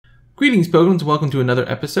Greetings, Pilgrims. Welcome to another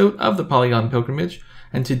episode of the Polygon Pilgrimage.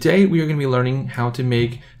 And today we are going to be learning how to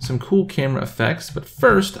make some cool camera effects. But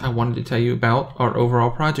first, I wanted to tell you about our overall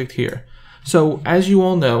project here. So, as you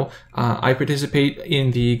all know, I participate in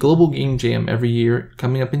the Global Game Jam every year,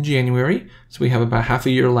 coming up in January. So we have about half a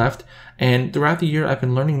year left. And throughout the year, I've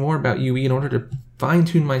been learning more about UE in order to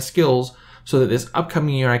fine-tune my skills so that this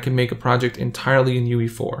upcoming year I can make a project entirely in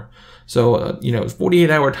UE4. So,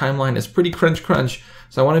 48-hour timeline is pretty crunch.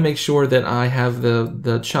 So I want to make sure that I have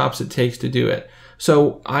the chops it takes to do it.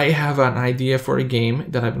 So I have an idea for a game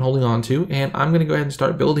that I've been holding on to, and I'm going to go ahead and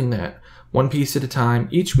start building that one piece at a time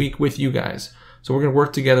each week with you guys. So we're going to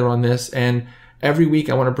work together on this, and every week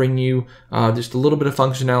I want to bring you just a little bit of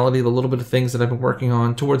functionality, a little bit of things that I've been working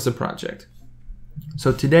on towards the project.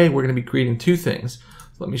 So today we're going to be creating two things.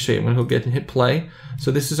 Let me show you. I'm going to go get and hit play.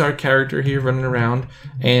 So this is our character here running around,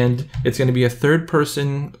 and it's going to be a third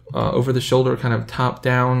person over the shoulder kind of top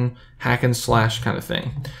down hack and slash kind of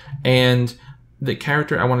thing. And the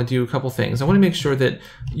character, I want to do a couple things. I want to make sure that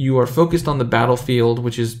you are focused on the battlefield,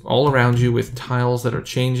 which is all around you with tiles that are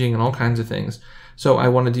changing and all kinds of things. So I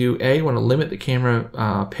want to I want to limit the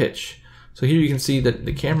camera pitch. So here you can see that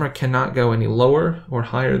the camera cannot go any lower or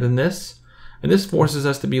higher than this. And this forces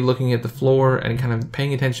us to be looking at the floor and kind of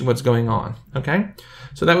paying attention to what's going on, okay?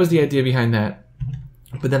 So that was the idea behind that.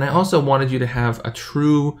 But then I also wanted you to have a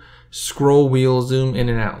true scroll wheel zoom in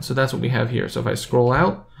and out. So that's what we have here. So if I scroll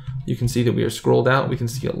out, you can see that we are scrolled out. We can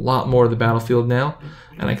see a lot more of the battlefield now.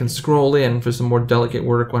 And I can scroll in for some more delicate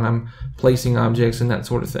work when I'm placing objects and that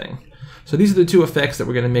sort of thing. So these are the two effects that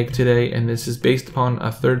we're going to make today, and this is based upon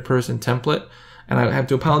a third-person template. And I have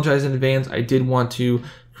to apologize in advance. I did want to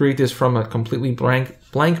create this from a completely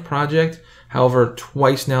blank project. However,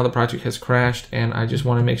 twice now the project has crashed, and I just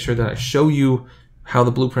want to make sure that I show you how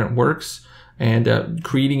the blueprint works, and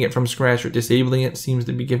creating it from scratch or disabling it seems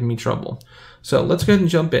to be giving me trouble. So let's go ahead and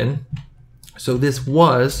jump in. So this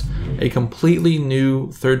was a completely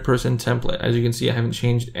new third-person template. As you can see, I haven't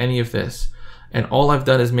changed any of this, and all I've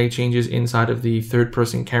done is make changes inside of the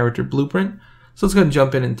third-person character blueprint. So let's go ahead and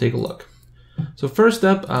jump in and take a look. So first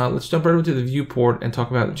up, let's jump right into the viewport and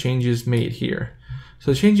talk about the changes made here.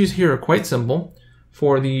 So the changes here are quite simple.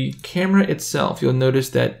 For the camera itself, you'll notice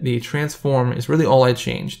that the transform is really all I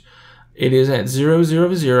changed. It is at 0,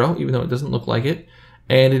 0, 0, even though it doesn't look like it.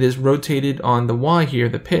 And it is rotated on the Y here,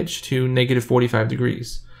 the pitch, to negative 45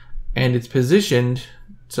 degrees. And it's positioned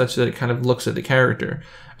such that it kind of looks at the character.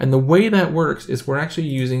 And the way that works is we're actually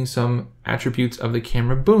using some attributes of the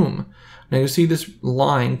camera boom. Now you see this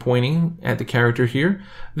line pointing at the character here.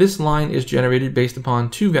 This line is generated based upon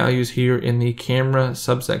two values here in the camera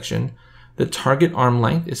subsection. The target arm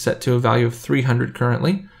length is set to a value of 300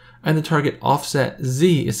 currently, and the target offset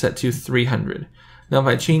Z is set to 300. Now if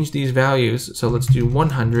I change these values, so let's do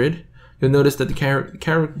 100, you'll notice that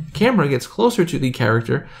the camera gets closer to the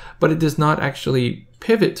character, but it does not actually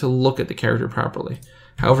pivot to look at the character properly.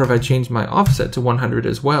 However, if I change my offset to 100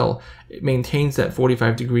 as well, it maintains that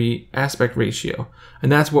 45-degree aspect ratio.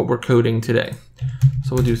 And that's what we're coding today.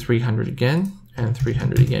 So we'll do 300 again and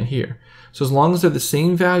 300 again here. So as long as they're the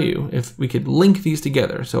same value, if we could link these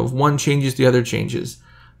together, so if one changes, the other changes,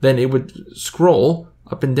 then it would scroll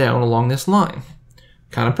up and down along this line.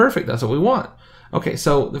 Kind of perfect. That's what we want. Okay,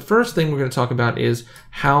 so the first thing we're going to talk about is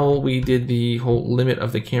how we did the whole limit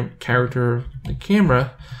of the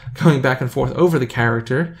camera going back and forth over the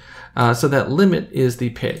character. So that limit is the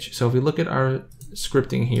pitch. So if we look at our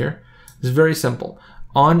scripting here, it's very simple.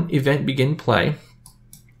 On event begin play,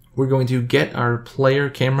 we're going to get our player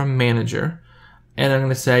camera manager, and I'm going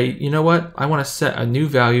to say, you know what? I want to set a new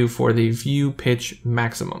value for the view pitch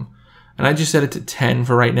maximum. And I just set it to 10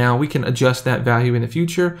 for right now. We can adjust that value in the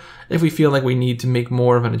future. If we feel like we need to make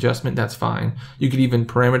more of an adjustment, that's fine. You could even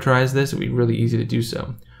parameterize this. It would be really easy to do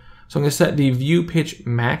so. So I'm going to set the view pitch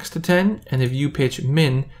max to 10 and the view pitch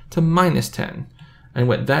min to minus 10. And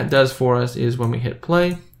what that does for us is when we hit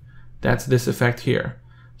play, that's this effect here.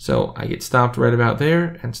 So I get stopped right about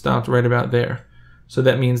there and stopped right about there. So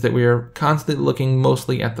that means that we are constantly looking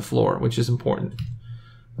mostly at the floor, which is important.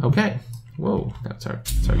 Okay. Whoa, that's our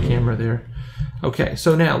camera there. Okay,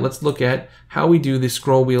 so now let's look at how we do the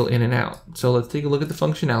scroll wheel in and out. So let's take a look at the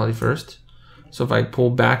functionality first. So if I pull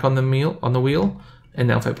back on the wheel, and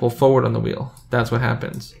now if I pull forward on the wheel, that's what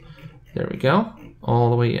happens. There we go, all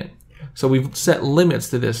the way in. So we've set limits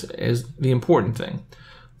to this as the important thing.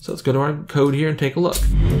 So let's go to our code here and take a look.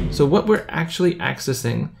 So what we're actually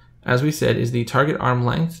accessing, as we said, is the target arm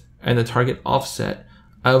length and the target offset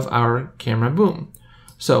of our camera boom.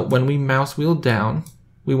 So when we mouse wheel down,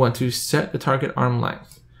 we want to set the target arm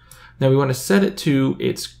length. Now we want to set it to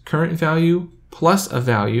its current value plus a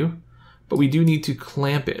value but we do need to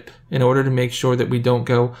clamp it in order to make sure that we don't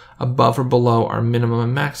go above or below our minimum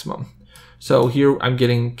and maximum. So here I'm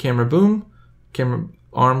getting camera boom, camera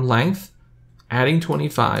arm length, adding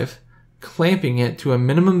 25, clamping it to a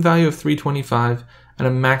minimum value of 325 and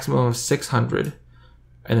a maximum of 600,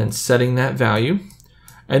 and then setting that value.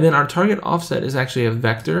 And then our target offset is actually a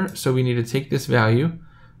vector, so we need to take this value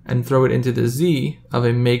and throw it into the Z of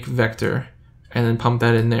a make vector and then pump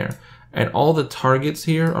that in there. And all the targets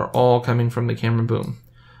here are all coming from the camera boom.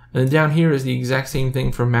 And then down here is the exact same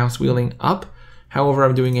thing for mouse wheeling up. However,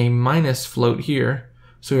 I'm doing a minus float here,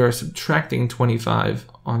 so we are subtracting 25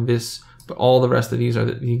 on this, but all the rest of these are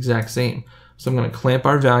the exact same. So I'm going to clamp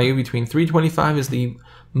our value between 325 is the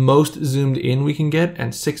most zoomed in we can get,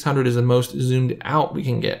 and 600 is the most zoomed out we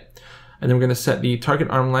can get. And then we're going to set the target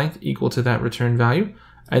arm length equal to that return value.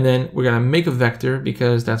 And then we're going to make a vector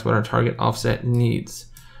because that's what our target offset needs.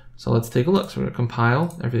 So let's take a look. So we're going to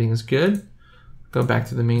compile. Everything is good. Go back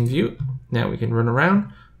to the main view. Now we can run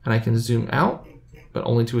around, and I can zoom out, but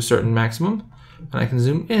only to a certain maximum. And I can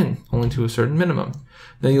zoom in, only to a certain minimum.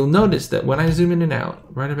 Now you'll notice that when I zoom in and out,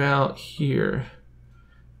 right about here,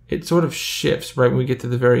 it sort of shifts right when we get to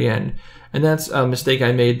the very end. And that's a mistake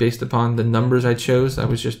I made based upon the numbers I chose. I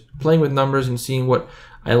was just playing with numbers and seeing what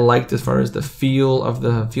I liked as far as the feel of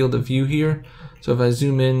the field of view here. So if I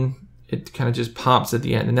zoom in, it kind of just pops at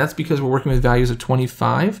the end. And that's because we're working with values of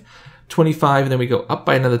 25, and then we go up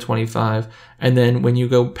by another 25. And then when you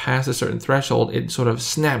go past a certain threshold, it sort of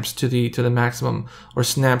snaps to the maximum or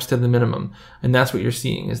snaps to the minimum. And that's what you're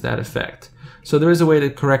seeing is that effect. So there is a way to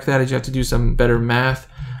correct that. You have to do some better math.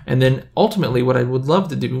 And then ultimately what I would love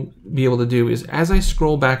to be able to do is as I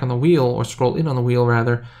scroll back on the wheel, or scroll in on the wheel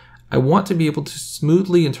rather, I want to be able to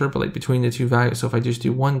smoothly interpolate between the two values. So if I just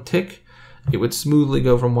do one tick, it would smoothly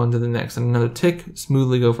go from one to the next, and another tick,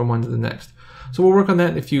 smoothly go from one to the next. So we'll work on that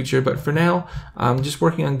in the future, but for now, I'm just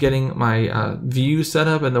working on getting my view set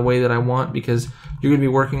up in the way that I want, because you're going to be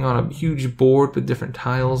working on a huge board with different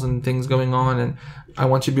tiles and things going on, and I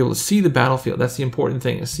want you to be able to see the battlefield. That's the important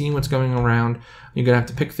thing, is seeing what's going around. You're going to have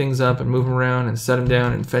to pick things up and move them around and set them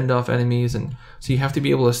down and fend off enemies, and so you have to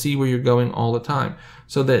be able to see where you're going all the time.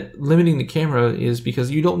 So that limiting the camera is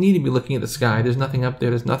because you don't need to be looking at the sky. There's nothing up there.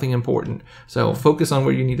 There's nothing important. So focus on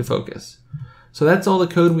where you need to focus. So that's all the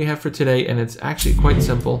code we have for today, and it's actually quite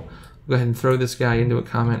simple. Go ahead and throw this guy into a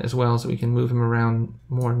comment as well so we can move him around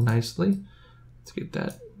more nicely. Let's get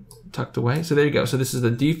that tucked away. So there you go. So this is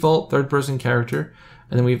the default third-person character,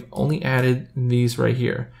 and then we've only added these right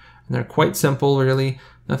here. And they're quite simple, really.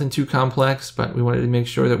 Nothing too complex, but we wanted to make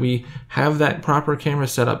sure that we have that proper camera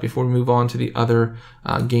setup before we move on to the other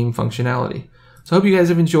game functionality. So I hope you guys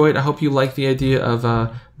have enjoyed. I hope you like the idea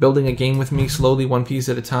of building a game with me slowly, one piece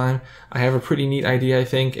at a time. I have a pretty neat idea, I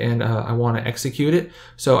think, and I want to execute it.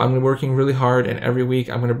 So I'm working really hard, and every week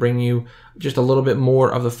I'm going to bring you just a little bit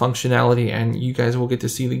more of the functionality, and you guys will get to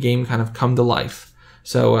see the game kind of come to life.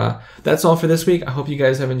 So that's all for this week. I hope you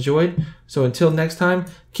guys have enjoyed. So until next time,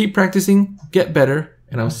 keep practicing, get better,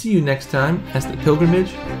 and I'll see you next time as the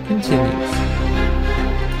pilgrimage continues.